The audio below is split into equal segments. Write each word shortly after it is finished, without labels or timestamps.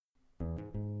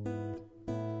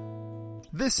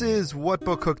This is What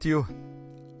Book Hooked You.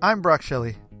 I'm Brock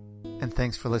Shelley, and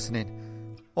thanks for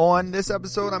listening. On this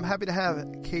episode, I'm happy to have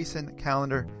Kacen,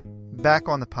 Callender back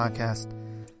on the podcast.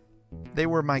 They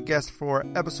were my guest for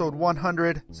episode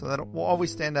 100, so that will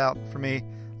always stand out for me.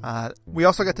 We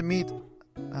also got to meet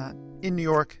in New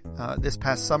York this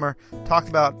past summer, talked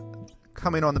about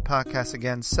coming on the podcast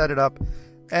again, set it up,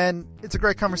 and it's a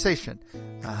great conversation.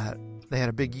 They had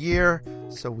a big year,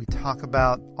 so we talk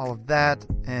about all of that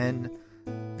and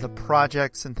the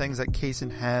projects and things that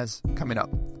Kacen has coming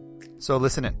up. So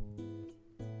listen in.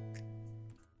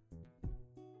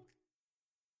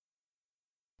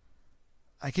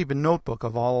 I keep a notebook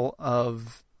of all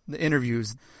of the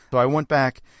interviews. So I went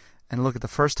back and looked at the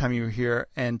first time you were here,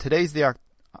 and today's the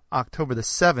October the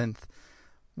 7th.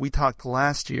 We talked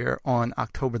last year on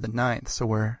October the 9th, so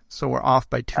we're off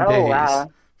by 2 days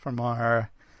from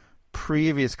our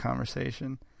previous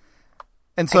conversation.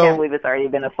 And so I can't believe it's already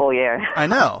been a full year. I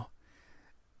know.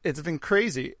 It's been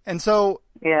crazy. And so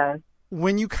yeah,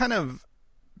 when you kind of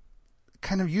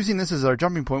using this as our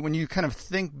jumping point, when you kind of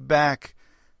think back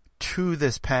to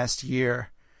this past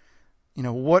year, you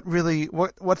know,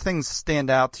 what things stand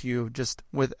out to you just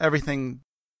with everything,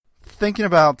 thinking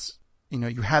about, you know,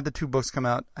 you had the 2 books come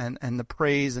out and the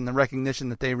praise and the recognition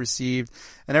that they received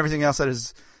and everything else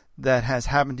that has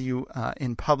happened to you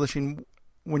in publishing.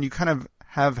 When you kind of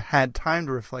have had time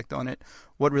to reflect on it,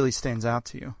 what really stands out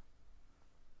to you?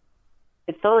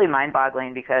 It's totally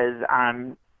mind-boggling because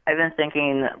I've been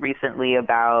thinking recently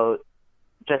about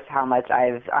just how much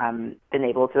I've been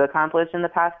able to accomplish in the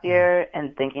past year,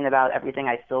 and thinking about everything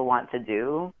I still want to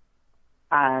do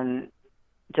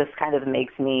just kind of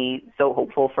makes me so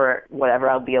hopeful for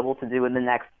whatever I'll be able to do in the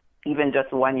next, even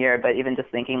just 1 year, but even just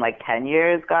thinking like 10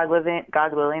 years, God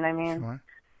willing, I mean. Sure.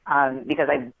 Because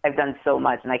I've done so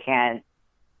much, and I can't,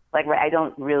 I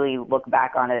don't really look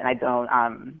back on it, and I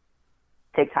don't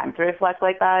take time to reflect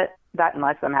like that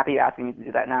much. So I'm happy you're asking me to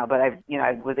do that now. But I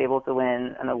was able to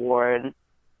win an award,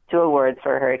 2 awards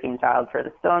for Hurricane Child for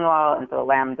the Stonewall and for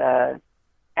Lambda,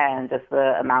 and just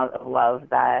the amount of love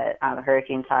that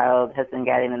Hurricane Child has been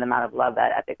getting, and the amount of love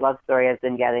that Epic Love Story has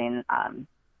been getting.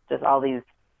 Just all these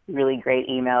really great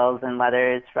emails and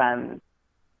letters from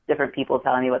different people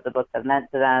telling me what the books have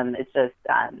meant to them. It's just,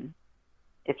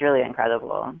 it's really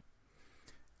incredible.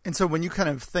 And so when you kind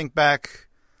of think back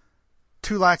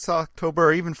to last October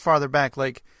or even farther back,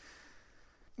 like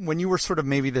when you were sort of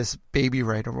maybe this baby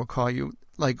writer, we'll call you,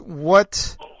 like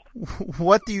what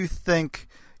do you think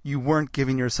you weren't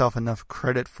giving yourself enough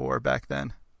credit for back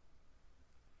then?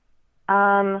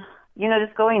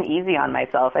 Just going easy on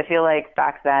myself. I feel like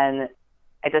back then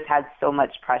I just had so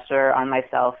much pressure on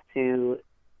myself to,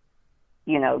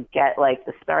 get like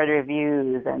the starter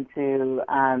reviews and to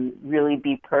really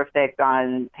be perfect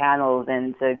on panels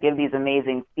and to give these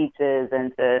amazing speeches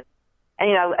and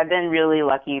I've been really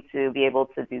lucky to be able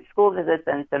to do school visits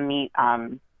and to meet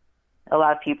a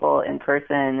lot of people in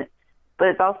person. But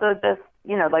it's also just,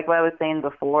 like what I was saying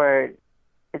before,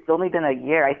 it's only been a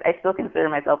year. I still consider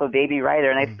myself a baby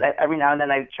writer, and every now and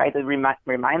then I try to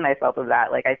remind myself of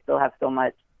that. Like I still have so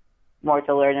much more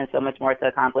to learn and so much more to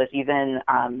accomplish, even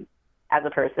as a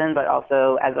person, but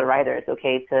also as a writer. It's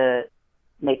okay to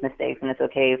make mistakes, and it's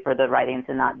okay for the writing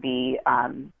to not be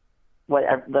what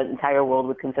the entire world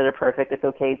would consider perfect. It's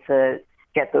okay to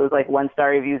get those 1-star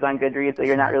reviews on Goodreads that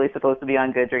you're not really supposed to be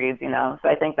on Goodreads, So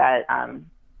I think that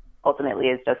ultimately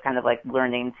it's just kind of like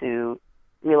learning to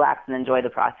relax and enjoy the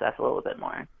process a little bit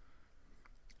more.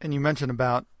 And you mentioned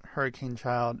about Hurricane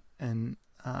Child and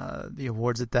the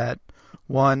awards that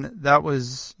won. That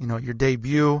was, your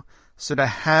debut. So to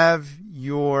have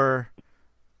your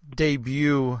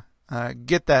debut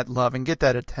get that love and get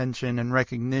that attention and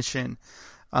recognition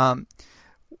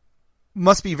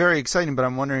must be very exciting. But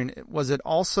I'm wondering, was it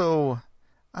also,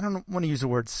 I don't want to use the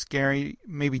word scary,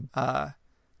 maybe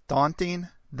daunting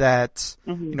that,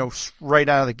 right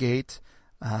out of the gate,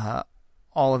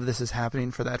 all of this is happening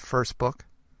for that first book?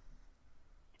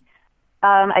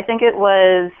 I think it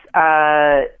was,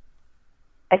 I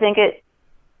think it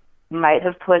might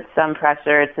have put some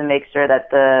pressure to make sure that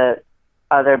the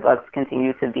other books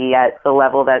continue to be at the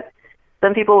level that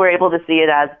some people were able to see it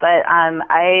as. But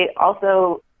I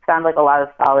also found a lot of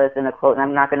solace in a quote, and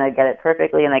I'm not going to get it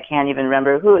perfectly, and I can't even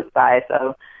remember who it's by.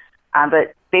 So,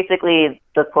 but basically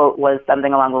the quote was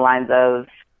something along the lines of,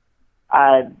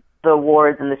 the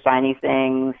awards and the shiny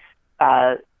things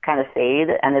kind of fade,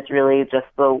 and it's really just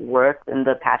the work and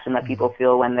the passion that people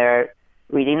feel when they're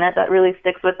reading it that really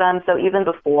sticks with them. So even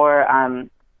before I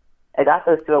got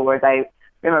those 2 awards, I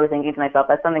remember thinking to myself,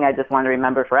 that's something I just want to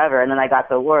remember forever. And then I got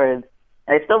the awards,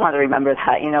 And I still want to remember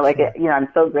that, I'm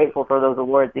so grateful for those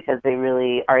awards because they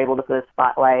really are able to put a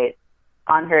spotlight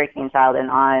on Hurricane Child and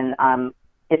on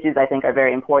issues I think are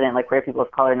very important, like queer people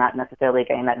of color not necessarily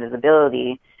getting that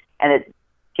visibility. And it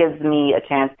gives me a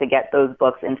chance to get those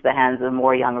books into the hands of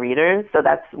more young readers. So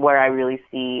that's where I really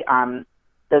see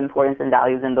the importance and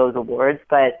values in those awards.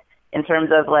 But in terms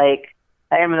of like,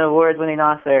 I am an award-winning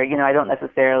author, I don't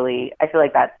necessarily, I feel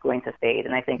like that's going to fade.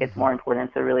 And I think it's more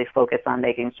important to really focus on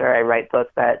making sure I write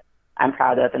books that I'm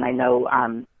proud of and I know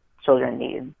children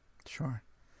need. Sure.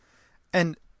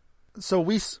 And so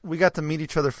we got to meet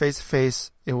each other face to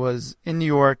face. It was in New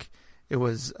York. It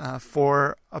was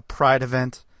for a Pride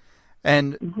event.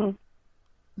 And,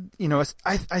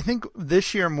 I think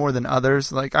this year more than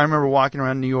others, like I remember walking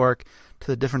around New York to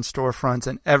the different storefronts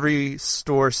and every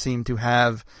store seemed to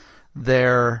have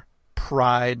their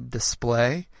Pride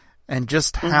display and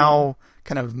just how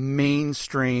kind of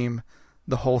mainstream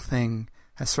the whole thing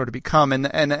has sort of become.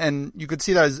 And you could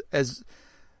see that as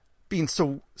being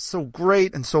so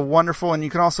great and so wonderful. And you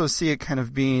can also see it kind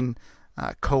of being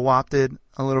co-opted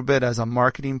a little bit as a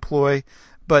marketing ploy.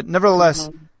 But nevertheless,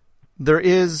 there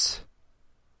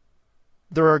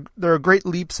are great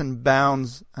leaps and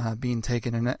bounds being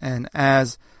taken. And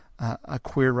as a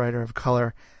queer writer of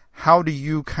color, how do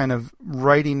you kind of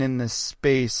writing in this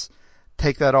space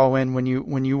take that all in when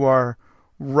you are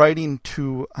writing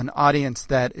to an audience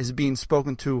that is being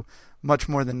spoken to much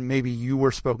more than maybe you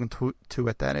were spoken to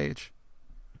at that age?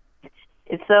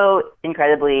 It's so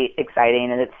incredibly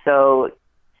exciting, and it's so,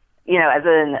 as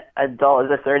an adult,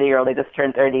 as a 30-year-old, I just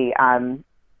turned 30.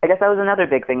 I guess that was another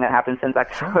big thing that happened since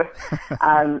October.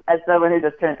 As someone who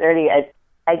just turned 30,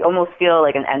 I almost feel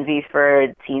like an envy for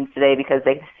teens today because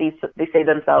they see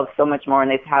themselves so much more and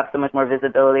they have so much more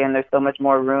visibility and there's so much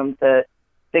more room to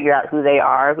figure out who they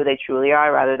are, who they truly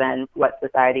are, rather than what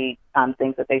society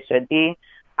thinks that they should be.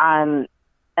 And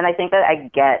I think that I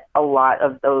get a lot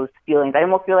of those feelings. I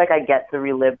almost feel like I get to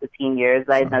relive the teen years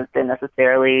that I didn't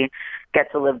necessarily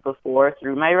get to live before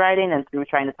through my writing and through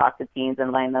trying to talk to teens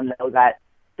and letting them know that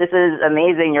this is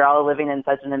amazing. You're all living in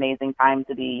such an amazing time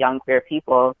to be young queer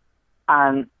people.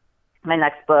 My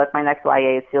next book, my next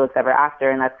YA is Felix Ever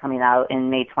After, and that's coming out in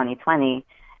May 2020.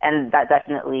 And that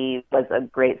definitely was a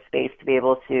great space to be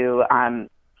able to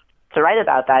write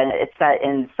about that. And it's set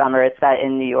in summer. It's set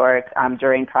in New York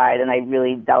during Pride, and I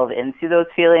really delve into those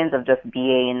feelings of just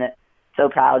being so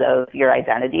proud of your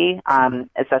identity,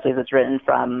 especially if it's written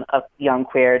from a young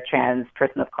queer trans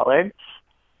person of color.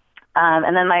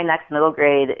 And then my next middle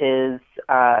grade is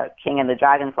King and the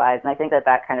Dragonflies, and I think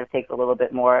that kind of takes a little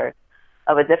bit more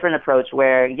of a different approach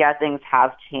where, things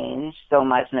have changed so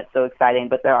much and it's so exciting,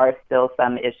 but there are still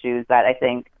some issues that I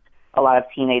think a lot of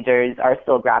teenagers are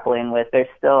still grappling with. There's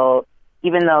still,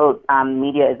 even though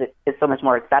media is so much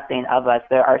more accepting of us,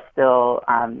 there are still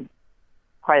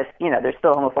there's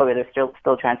still homophobia, there's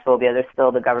still transphobia, there's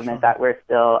still the government that we're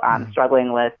still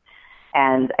struggling with.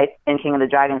 And in King of the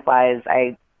Dragonflies,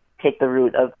 I take the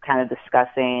route of kind of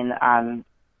discussing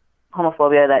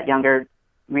homophobia that younger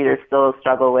readers still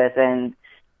struggle with and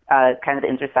kind of the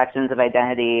intersections of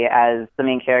identity as the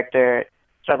main character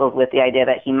struggles with the idea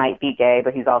that he might be gay,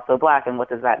 but he's also Black, and what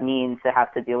does that mean to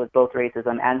have to deal with both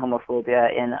racism and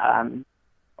homophobia in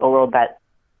a world that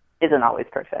isn't always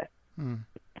perfect.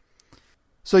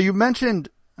 So you mentioned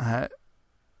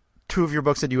two of your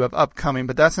books that you have upcoming,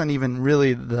 but that's not even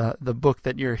really the book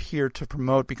that you're here to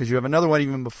promote, because you have another one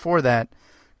even before that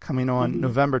coming on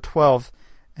November 12th,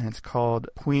 and it's called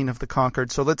Queen of the Conquered.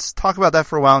 So let's talk about that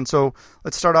for a while. And so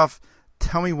let's start off.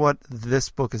 Tell me what this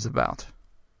book is about.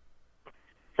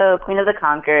 So Queen of the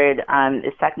Conquered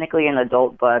is technically an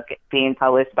adult book being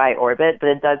published by Orbit, but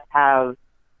it does have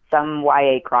some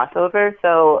YA crossover.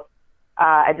 So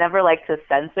I'd never like to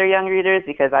censor young readers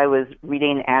because I was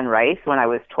reading Anne Rice when I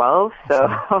was 12. So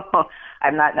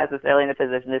I'm not necessarily in a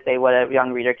position to say what a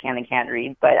young reader can and can't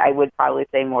read, but I would probably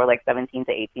say more like 17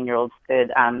 to 18-year-olds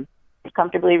could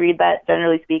comfortably read that,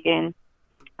 generally speaking.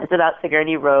 It's about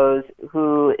Sigourney Rose,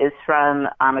 who is from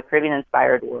a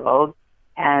Caribbean-inspired world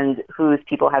and whose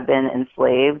people have been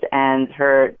enslaved, and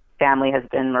her family has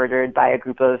been murdered by a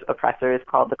group of oppressors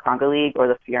called the Conga League or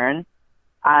the Furn.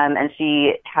 And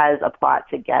she has a plot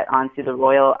to get onto the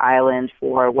royal island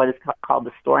for what is called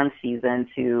the storm season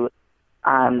to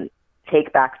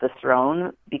take back the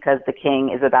throne, because the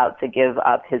king is about to give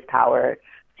up his power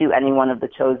to any one of the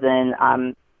chosen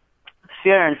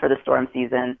Furn for the storm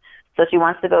season. So she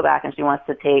wants to go back and she wants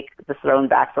to take the throne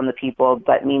back from the people,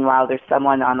 but meanwhile there's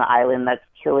someone on the island that's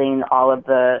killing all of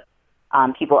the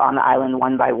people on the island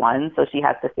one by one, so she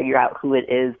has to figure out who it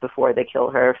is before they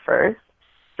kill her first.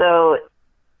 So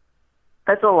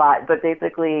That's a lot, but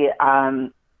basically,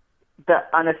 the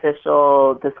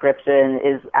unofficial description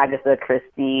is Agatha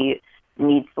Christie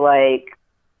meets like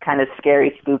kind of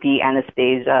scary, spooky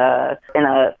Anastasia in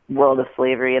a world of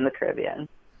slavery in the Caribbean.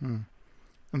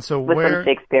 And so with some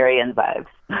Shakespearean vibes.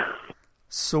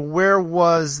 So where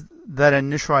was that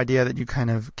initial idea that you kind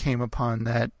of came upon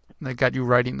that got you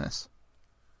writing this?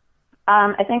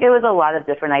 I think it was a lot of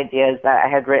different ideas that I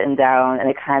had written down, and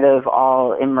it kind of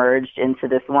all emerged into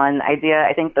this one idea.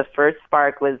 I think the first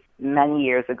spark was many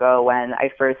years ago when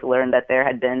I first learned that there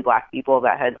had been Black people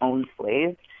that had owned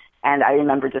slaves. And I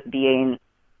remember just being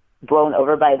blown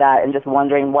over by that and just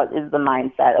wondering what is the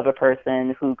mindset of a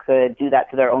person who could do that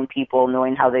to their own people,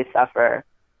 knowing how they suffer.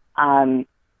 And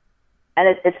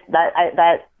it's that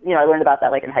I learned about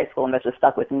that like in high school, and that's just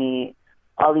stuck with me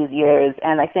all these years.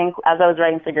 And I think as I was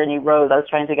writing Sigourney Rose, I was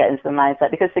trying to get into the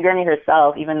mindset, because Sigourney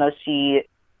herself, even though she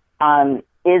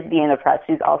is being oppressed,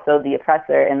 she's also the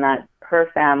oppressor, in that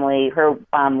her family, her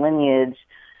lineage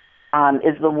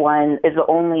is the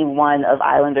only one of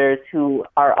islanders who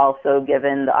are also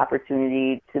given the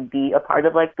opportunity to be a part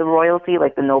of like the royalty,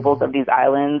 like the nobles of these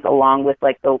islands, along with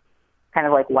like the kind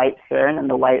of like white Fern and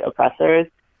the white oppressors.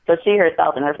 So she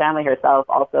herself and her family herself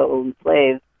also owned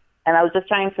slaves. And I was just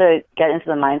trying to get into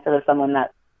the mindset of someone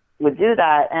that would do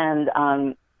that.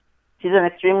 And she's an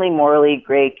extremely morally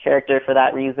great character for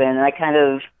that reason. And I kind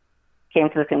of came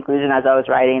to the conclusion as I was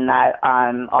writing that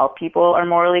all people are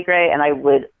morally great. And I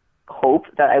would hope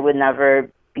that I would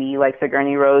never be like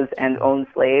Sigourney Rose and own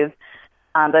slaves.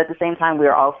 But at the same time, we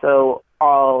are also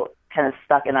all kind of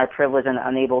stuck in our privilege and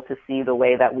unable to see the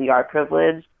way that we are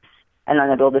privileged, and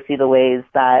unable to see the ways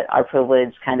that our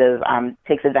privilege kind of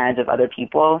takes advantage of other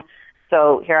people.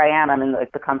 So here I am, I'm in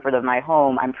the comfort of my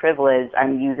home, I'm privileged,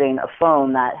 I'm using a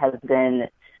phone that has been,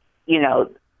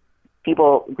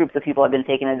 groups of people have been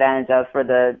taken advantage of for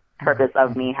the purpose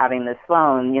of me having this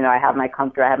phone. I have my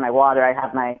comfort, I have my water, I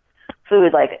have my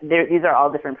food. These are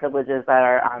all different privileges that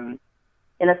are,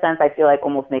 in a sense, I feel like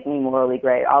almost make me morally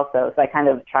great also. So I kind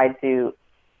of tried to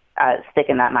stick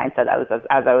in that mindset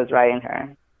as I was writing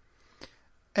her.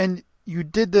 And you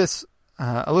did this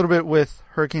a little bit with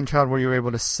Hurricane Child, where you were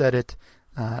able to set it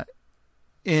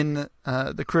in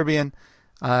the Caribbean,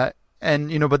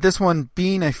 but this one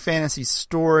being a fantasy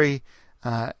story,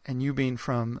 and you being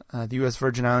from the U.S.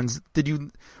 Virgin Islands,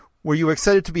 were you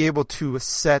excited to be able to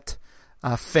set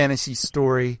a fantasy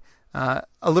story a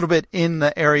little bit in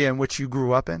the area in which you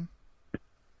grew up in?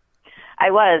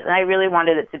 I was, and I really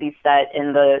wanted it to be set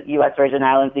in the U.S. Virgin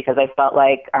Islands because I felt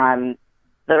like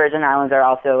the Virgin Islands are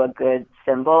also a good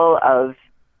symbol of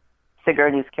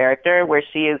Sigourney's character, where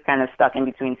she is kind of stuck in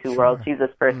between two worlds. She's this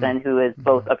person who is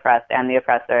both oppressed and the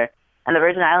oppressor. And the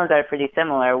Virgin Islands are pretty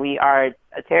similar. We are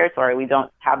a territory. We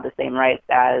don't have the same rights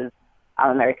as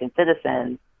American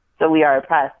citizens, so we are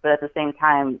oppressed. But at the same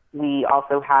time, we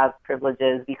also have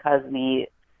privileges because we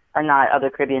are not other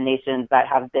Caribbean nations that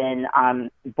have been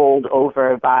bowled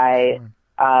over by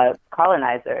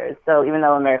colonizers. So even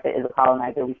though America is a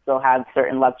colonizer, we still have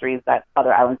certain luxuries that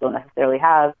other islands don't necessarily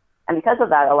have. And because of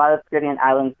that, a lot of Caribbean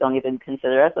islands don't even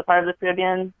consider us a part of the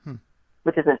Caribbean,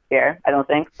 which isn't fair, I don't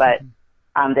think, but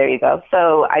there you go.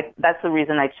 So that's the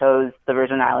reason I chose the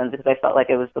Virgin Islands, because I felt like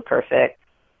it was the perfect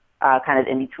kind of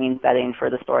in-between setting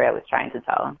for the story I was trying to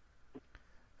tell.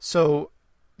 So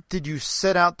did you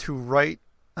set out to write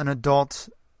an adult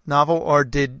novel, or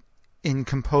did, in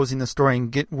composing the story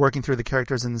and working through the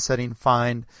characters in the setting,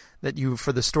 find that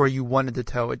for the story you wanted to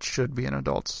tell, it should be an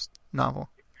adult novel?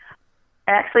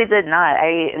 I actually did not.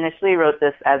 I initially wrote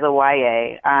this as a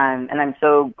YA, and I'm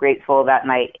so grateful that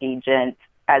my agent,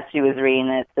 as she was reading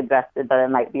it, suggested that it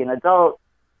might be an adult,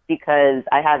 because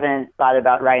I haven't thought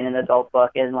about writing an adult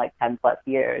book in like 10 plus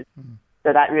years.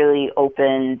 So that really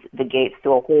opened the gates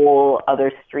to a whole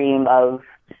other stream of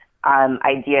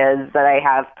ideas that I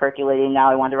have percolating now.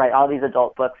 I want to write all these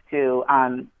adult books too.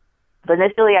 But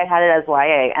initially I had it as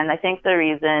YA, and I think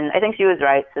she was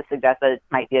right to suggest that it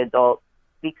might be adult,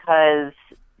 because,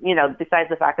 besides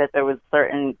the fact that there was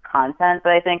certain content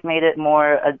that I think made it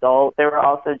more adult, there were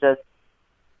also just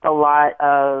a lot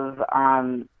of,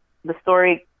 the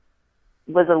story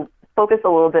was focused a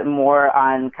little bit more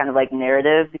on kind of like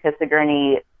narrative, because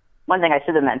Sigourney, one thing I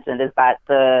should have mentioned is that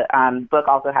the book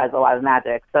also has a lot of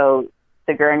magic. So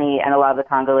Sigourney and a lot of the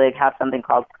Congolese have something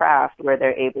called craft, where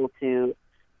they're able to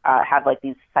have like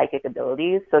these psychic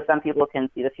abilities. So some people can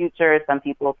see the future, some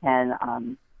people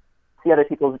can see other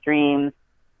people's dreams,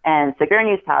 and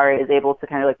Sigourney's power is able to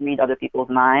kind of like read other people's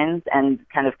minds and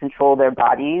kind of control their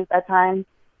bodies at times.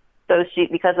 So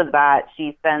because of that,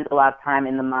 she spends a lot of time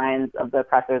in the minds of the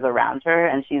oppressors around her,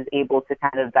 and she's able to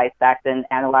kind of dissect and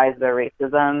analyze their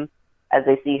racism as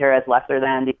they see her as lesser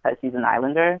than because she's an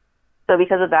islander. So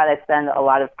because of that, I spend a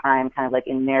lot of time kind of like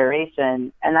in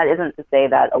narration, and that isn't to say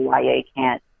that a YA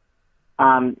can't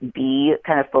be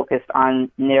kind of focused on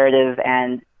narrative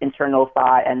and internal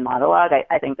thought and monologue.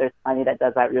 I think there's plenty that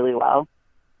does that really well.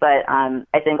 But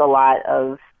I think a lot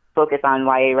of focus on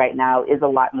YA right now is a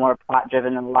lot more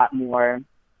plot-driven and a lot more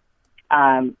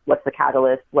what's the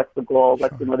catalyst, what's the goal,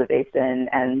 what's the motivation,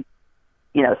 and,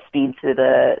 you know, speed to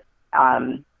the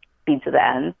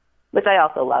end, which I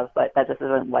also love, but that just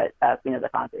isn't what Queen of the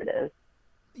Concert is.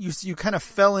 You kind of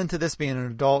fell into this being an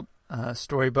adult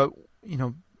story, but, you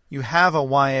know, you have a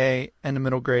YA and a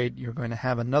middle grade. You're going to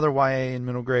have another YA in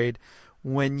middle grade.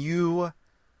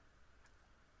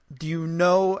 Do you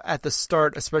know at the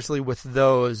start, especially with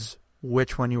those,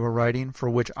 which one you were writing for,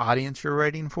 which audience you're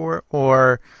writing for?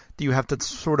 Or do you have to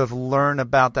sort of learn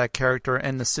about that character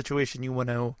and the situation you want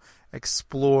to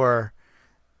explore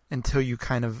until you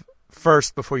kind of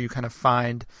before you kind of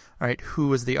find, all right,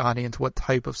 who is the audience? What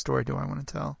type of story do I want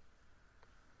to tell?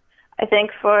 I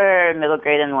think for middle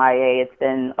grade and YA, it's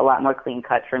been a lot more clean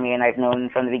cut for me, and I've known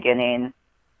from the beginning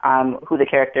who the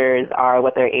characters are,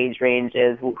 what their age range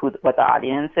is, what the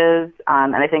audience is.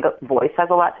 And I think voice has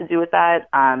a lot to do with that.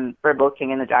 For both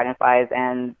King and the Dragonflies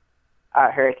and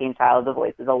Hurricane Child, the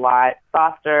voice is a lot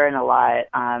softer and a lot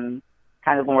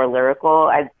kind of more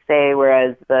lyrical, I'd say,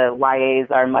 whereas the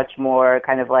YAs are much more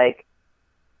kind of like,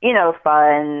 you know,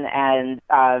 fun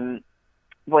and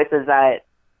voices that,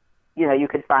 you know, you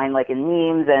could find like in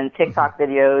memes and TikTok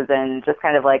videos and just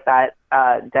kind of like that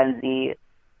Gen Z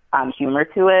humor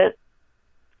to it.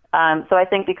 So I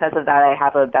think because of that, I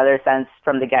have a better sense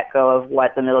from the get-go of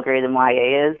what the middle grade and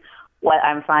YA is. What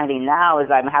I'm finding now is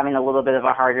I'm having a little bit of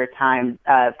a harder time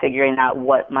figuring out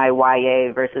what my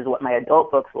YA versus what my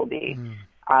adult books will be.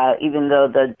 Even though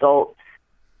the adult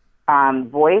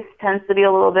voice tends to be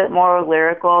a little bit more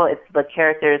lyrical, it's the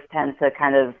characters tend to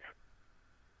kind of,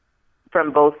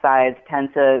 from both sides,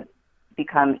 tend to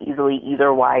become easily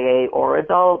either YA or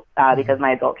adult because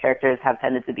my adult characters have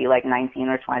tended to be like 19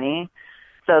 or 20.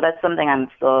 So that's something I'm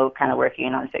still kind of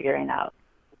working on figuring out.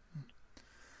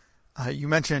 You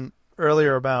mentioned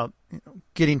earlier about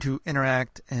getting to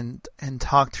interact and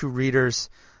talk to readers.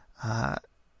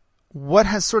 What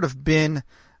has sort of been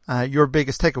your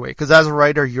biggest takeaway? Because as a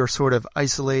writer, you're sort of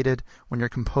isolated. When you're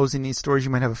composing these stories, you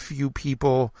might have a few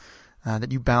people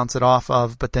that you bounce it off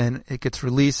of, but then it gets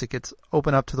released, it gets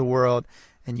opened up to the world,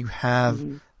 and you have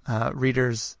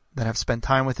readers that have spent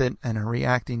time with it and are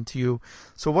reacting to you.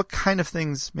 So what kind of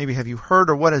things maybe have you heard,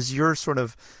 or what has your sort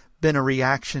of been a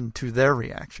reaction to their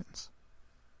reactions?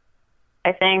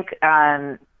 I think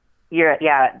the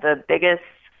biggest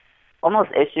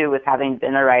almost issue with having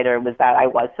been a writer was that I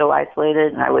was so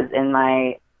isolated, and I was in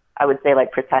my, I would say,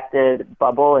 like protected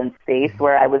bubble and space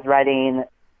where I was writing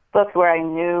books where I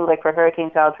knew, like for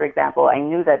Hurricane Child, for example, I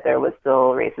knew that there was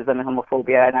still racism and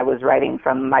homophobia, and I was writing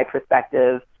from my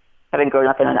perspective, having grown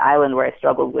up in an island where I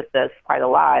struggled with this quite a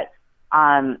lot.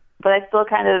 But I still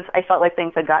I felt like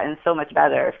things had gotten so much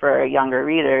better for younger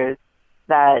readers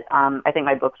that I think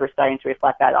my books were starting to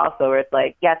reflect that also, where it's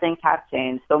like, yeah, things have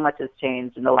changed. So much has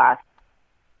changed in the last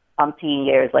umpteen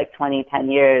years, like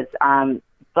 10 years.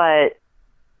 But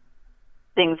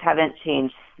things haven't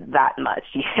changed that much.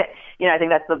 You know, I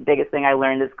think that's the biggest thing I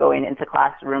learned is going into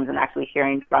classrooms and actually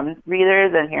hearing from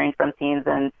readers and hearing from teens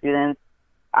and students.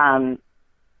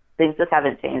 Things just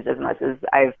haven't changed as much as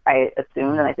I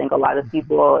assumed, and I think a lot of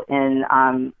people in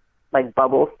like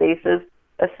bubble spaces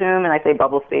assume. And I say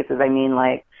bubble spaces, I mean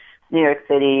like New York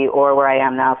City or where I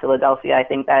am now, Philadelphia. I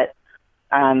think that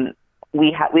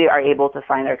we are able to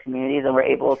find our communities, and we're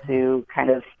able to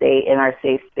kind of stay in our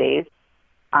safe space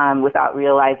without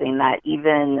realizing that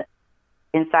even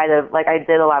inside of, like, I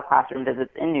did a lot of classroom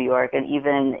visits in New York, and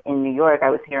even in New York, I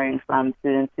was hearing from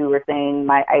students who were saying,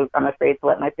 I'm afraid to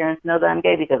let my parents know that I'm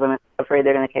gay because I'm afraid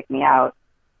they're going to kick me out.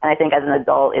 And I think as an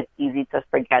adult, it's easy to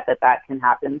forget that that can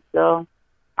happen still.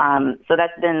 So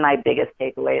that's been my biggest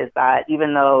takeaway, is that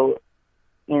even though,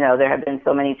 you know, there have been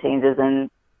so many changes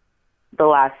in the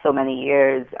last so many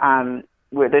years,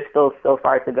 where there's still so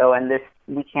far to go, and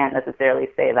we can't necessarily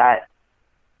say that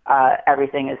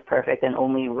everything is perfect and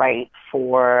only right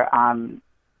for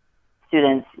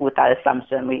students with that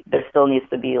assumption. There still needs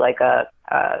to be like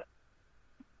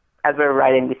as we're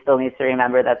writing, we still need to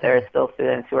remember that there are still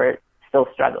students who are still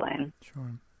struggling.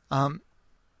 Sure.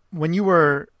 When you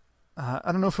were,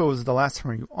 I don't know if it was the last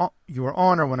time you were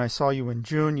on or when I saw you in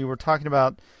June, you were talking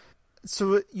about,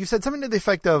 so you said something to the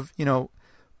effect of, you know,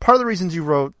 part of the reasons you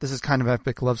wrote This Is Kind of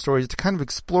Epic Love Stories to kind of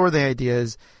explore the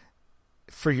ideas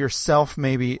for yourself,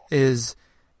 maybe, is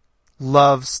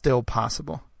love still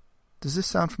possible? Does this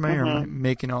sound familiar, or am I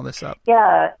making all this up?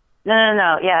 Yeah.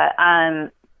 No. Yeah.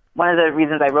 One of the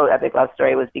reasons I wrote Epic Love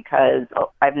Story was because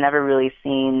I've never really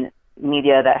seen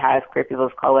media that has queer people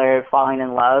of color falling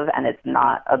in love, and it's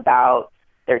not about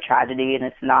their tragedy, and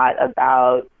it's not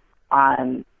about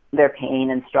their pain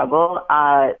and struggle.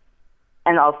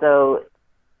 And also,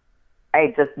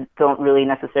 I just don't really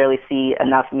necessarily see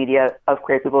enough media of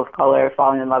queer people of color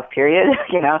falling in love, period.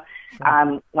 Sure.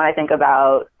 When I think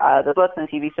about the books and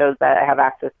TV shows that I have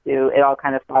access to, it all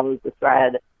kind of follows the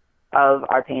thread of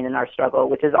our pain and our struggle,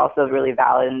 which is also really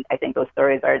valid. And I think those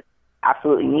stories are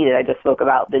absolutely needed. I just spoke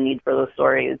about the need for those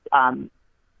stories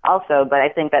also, but I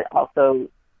think that also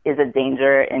is a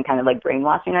danger in kind of like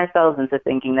brainwashing ourselves into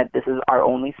thinking that this is our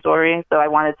only story. So I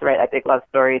wanted to write Epic Love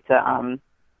Story to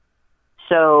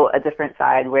show a different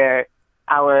side where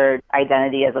our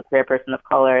identity as a queer person of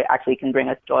color actually can bring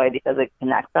us joy because it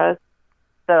connects us.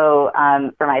 So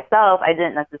for myself, I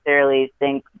didn't necessarily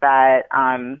think that,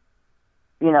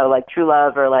 like true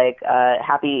love or like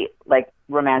happy, like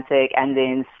romantic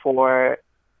endings were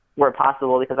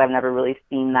possible, because I've never really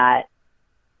seen that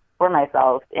for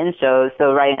myself in shows.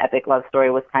 So writing Epic Love Story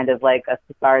was kind of like a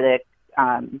cathartic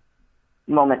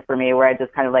moment for me, where I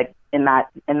just kind of like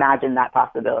imagine that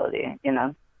possibility,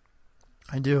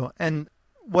 I do. And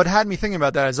what had me thinking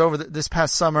about that is over this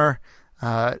past summer,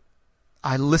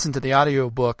 I listened to the audio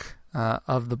book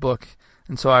of the book.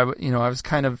 And so I was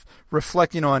kind of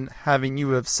reflecting on having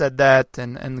you have said that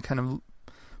and kind of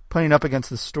putting it up against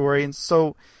the story. And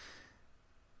so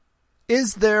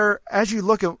is there, as you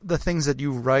look at the things that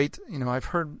you write, I've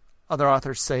heard other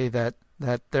authors say that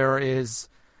there is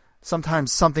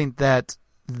sometimes something that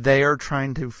they are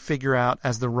trying to figure out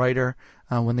as the writer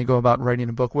when they go about writing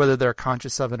a book, whether they're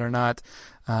conscious of it or not,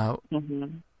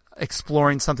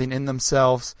 exploring something in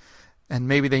themselves. And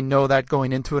maybe they know that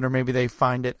going into it, or maybe they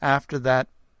find it after that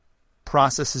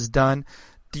process is done.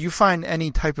 Do you find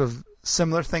any type of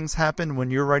similar things happen when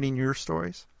you're writing your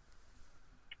stories?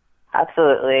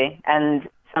 Absolutely. And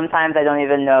sometimes I don't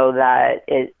even know that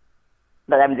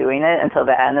I'm doing it until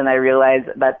the end, and I realize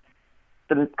that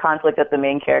the conflict that the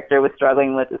main character was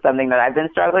struggling with is something that I've been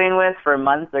struggling with for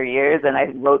months or years, and I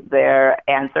wrote their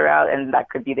answer out, and that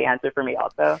could be the answer for me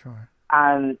also. Sure.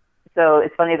 So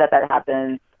it's funny that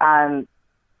happens.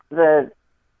 The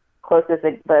closest,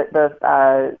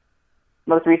 the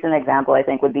most recent example, I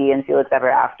think, would be in Felix Ever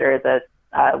After, the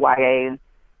YA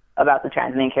about the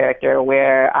trans main character,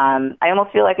 where I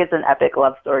almost feel like it's an epic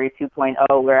love story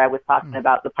 2.0, where I was talking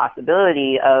about the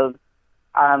possibility of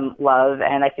love,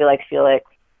 and I feel like Felix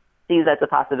sees that as a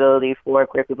possibility for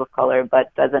queer people of color,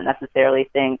 but doesn't necessarily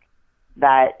think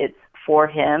that it's for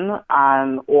him,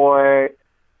 or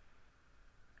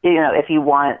if you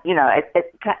want,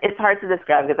 it's hard to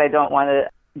describe because I don't want to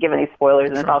give any spoilers,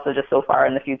 and it's also just so far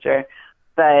in the future.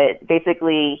 But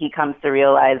basically, he comes to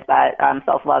realize that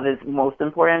self-love is most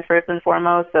important first and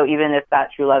foremost. So even if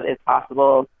that true love is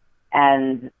possible,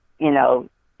 and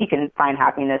he can find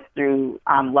happiness through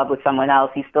love with someone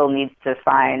else, he still needs to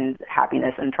find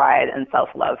happiness and pride and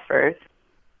self-love first.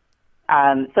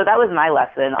 So that was my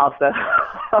lesson also.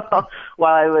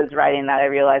 While I was writing that, I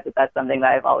realized that that's something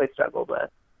that I've always struggled with.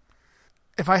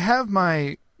 If I have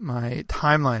my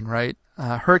timeline right,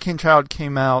 Hurricane Child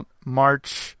came out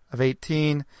March of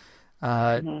 18.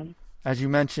 As you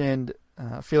mentioned,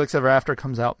 Felix Ever After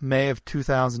comes out May of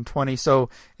 2020. So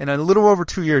in a little over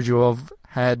 2 years, you have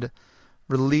had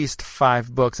released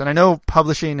 5 books. And I know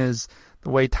publishing is the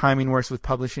way timing works with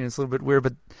publishing. It's a little bit weird,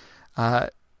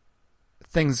 but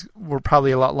things were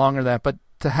probably a lot longer than that. But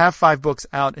to have 5 books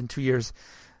out in 2 years,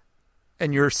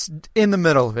 and you're in the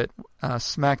middle of it,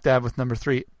 smack dab with number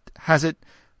 3, has it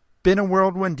been a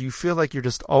whirlwind? Do you feel like you're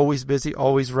just always busy,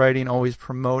 always writing, always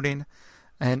promoting?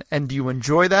 And do you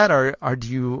enjoy that, or are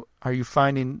you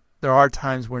finding there are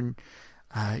times when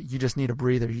you just need a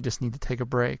breather, you just need to take a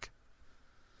break?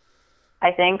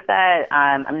 I think that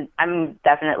I'm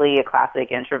definitely a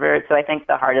classic introvert, so I think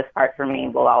the hardest part for me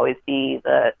will always be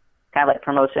the kind of like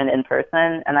promotion in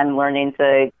person, and I'm learning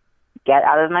to get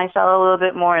out of my shell a little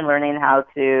bit more and learning how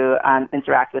to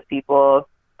interact with people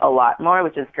a lot more,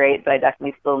 which is great, but I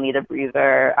definitely still need a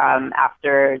breather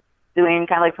after doing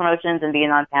kind of like promotions and being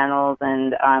on panels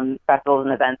and festivals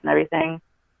and events and everything.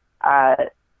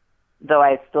 Though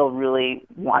I still really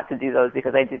want to do those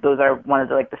because those are one of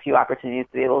the few opportunities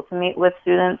to be able to meet with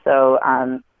students. So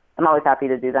I'm always happy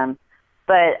to do them.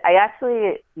 But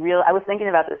I was thinking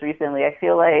about this recently. I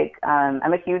feel like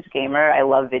I'm a huge gamer. I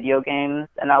love video games,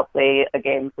 and I'll play a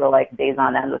game for like days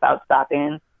on end without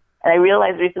stopping. And I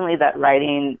realized recently that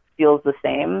writing feels the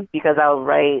same, because I'll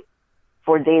write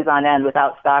for days on end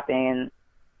without stopping.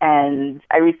 And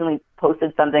I recently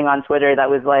posted something on Twitter that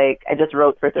was like, I just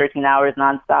wrote for 13 hours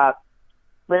nonstop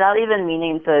without even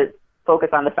meaning to focus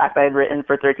on the fact that I'd written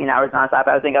for 13 hours nonstop.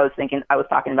 I was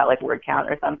talking about like word count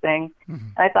or something. Mm-hmm.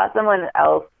 And I thought someone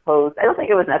else post, I don't think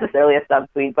it was necessarily a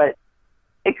subtweet, but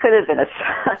it could have been a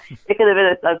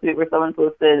subtweet where someone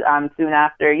posted soon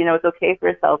after, it's okay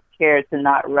for self-care to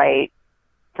not write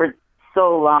for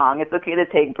so long. It's okay to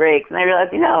take breaks. And I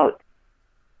realized,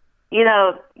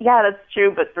 yeah, that's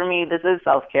true. But for me, this is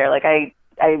self-care. Like I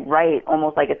write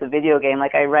almost like it's a video game.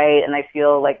 Like I write and I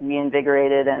feel like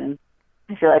reinvigorated, and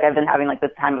I feel like I've been having like the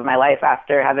time of my life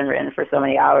after having written for so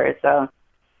many hours. So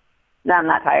no, I'm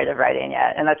not tired of writing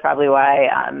yet. And that's probably why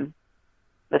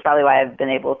I've been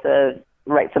able to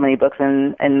write so many books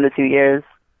in the 2 years.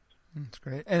 That's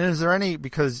great. And is there any,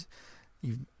 because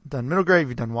you've done middle grade,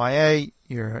 you've done YA,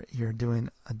 you're doing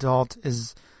adult,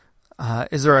 is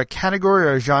there a category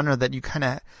or a genre that you kind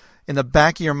of, in the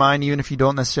back of your mind, even if you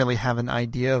don't necessarily have an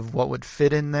idea of what would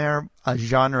fit in there, a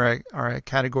genre or a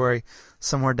category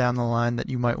somewhere down the line that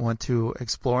you might want to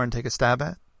explore and take a stab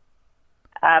at?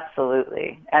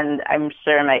 Absolutely. And I'm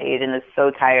sure my agent is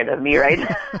so tired of me right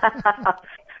now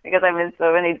because I'm in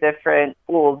so many different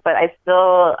pools. But I've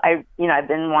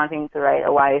been wanting to write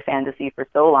a YA fantasy for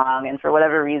so long, and for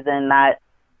whatever reason that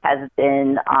has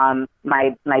been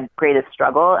my greatest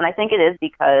struggle. And I think it is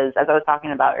because, as I was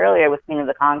talking about earlier with Queen of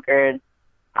the Conquered,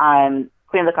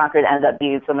 Queen of the Conquered ended up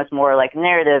being so much more like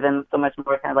narrative and so much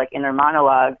more kind of like inner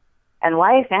monologue. And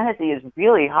YA fantasy is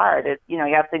really hard. It's, you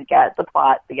have to get the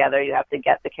plot together. You have to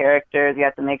get the characters. You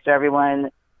have to make sure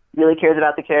everyone really cares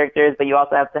about the characters, but you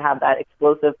also have to have that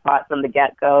explosive plot from the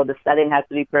get-go. The setting has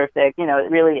to be perfect.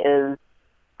 It really is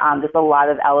just a lot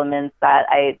of elements that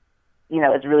it's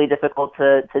really difficult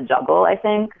to juggle, I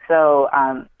think. So,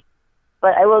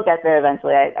 but I will get there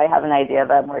eventually. I have an idea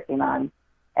that I'm working on.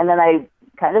 And then I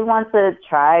kind of want to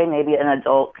try maybe an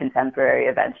adult contemporary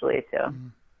eventually too. Mm-hmm.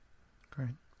 Great.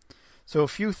 So a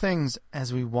few things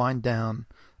as we wind down.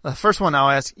 The first one I'll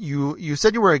ask you, you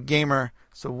said you were a gamer.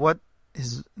 So what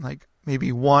is like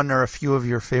maybe one or a few of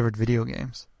your favorite video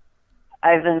games?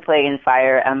 I've been playing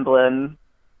Fire Emblem,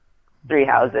 Three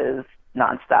Houses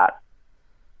nonstop.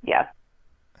 Yeah.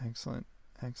 Excellent.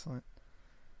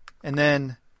 And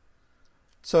then,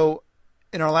 so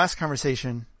in our last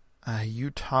conversation, you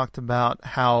talked about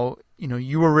how,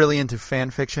 you were really into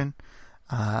fan fiction.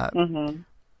 Mm-hmm.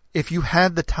 If you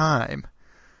had the time,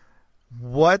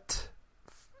 what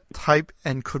type,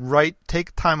 and could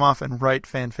take time off and write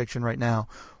fan fiction right now,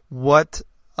 what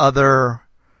other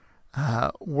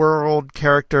world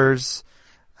characters,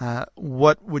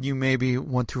 what would you maybe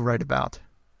want to write about?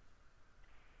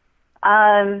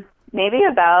 Maybe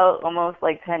about almost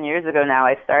like 10 years ago now,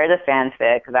 I started a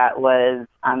fanfic that was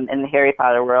in the Harry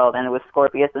Potter world, and it was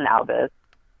Scorpius and Albus.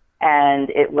 And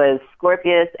it was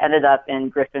Scorpius ended up in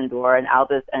Gryffindor and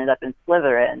Albus ended up in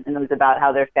Slytherin. And it was about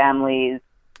how their families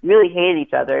really hated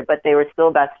each other, but they were still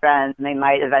best friends, and they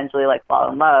might eventually like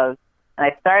fall in love. And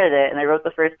I started it, and I wrote the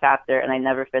first chapter, and I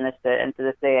never finished it. And to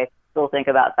this day, I still think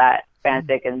about that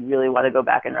fanfic and really want to go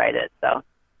back and write it. So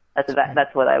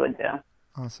that's what I would do.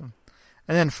 Awesome.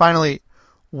 And then finally,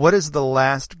 what is the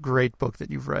last great book that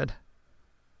you've read?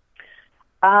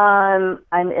 I'm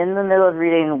in the middle of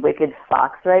reading Wicked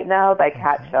Fox right now by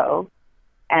Kat Cho,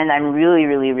 and I'm really,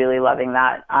 really, really loving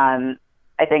that.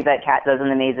 I think that Kat does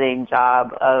an amazing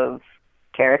job of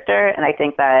character, and I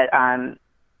think that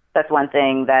that's one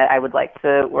thing that I would like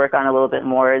to work on a little bit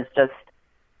more, is just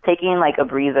taking like a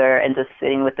breather and just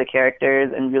sitting with the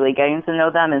characters and really getting to know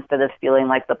them instead of feeling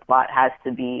like the plot has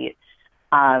to be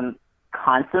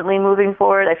constantly moving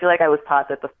forward. I feel like I was taught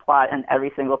that the plot and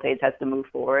every single page has to move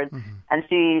forward. Mm-hmm. And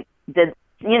she did,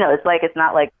 it's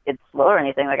not like it's slow or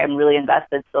anything. Like I'm really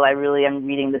invested. So I really am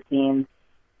reading the scenes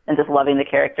and just loving the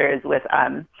characters with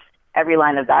every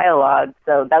line of dialogue.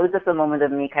 So that was just a moment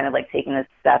of me kind of like taking a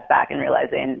step back and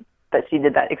realizing that she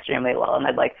did that extremely well. And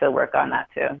I'd like to work on that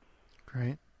too.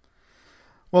 Great.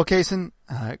 Well, Kacen,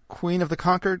 Queen of the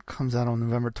Conquered comes out on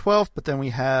November 12th, but then we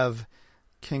have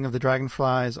King of the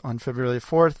Dragonflies on February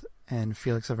 4th and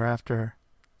Felix Ever After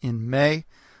in May.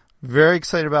 Very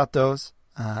excited about those.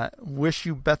 Wish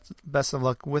you best of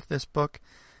luck with this book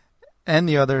and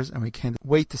the others, and we can't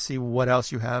wait to see what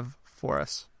else you have for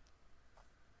us.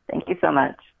 Thank you so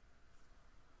much.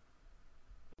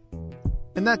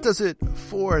 And that does it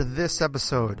for this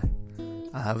episode.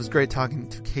 It was great talking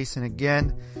to Kacen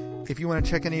again. If you want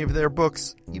to check any of their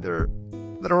books, either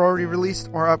that are already released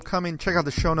or upcoming, check out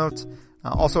the show notes.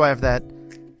 Also, I have that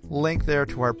link there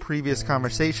to our previous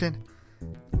conversation.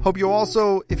 Hope you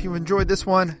also, if you enjoyed this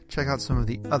one, check out some of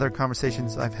the other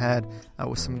conversations I've had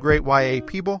with some great YA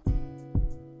people.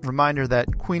 Reminder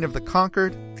that Queen of the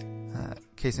Conquered,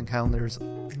 Kacen Callender's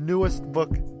newest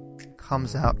book,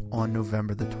 comes out on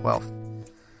November the 12th.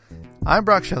 I'm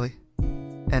Brock Shelley,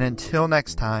 and until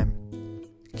next time,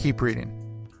 keep reading.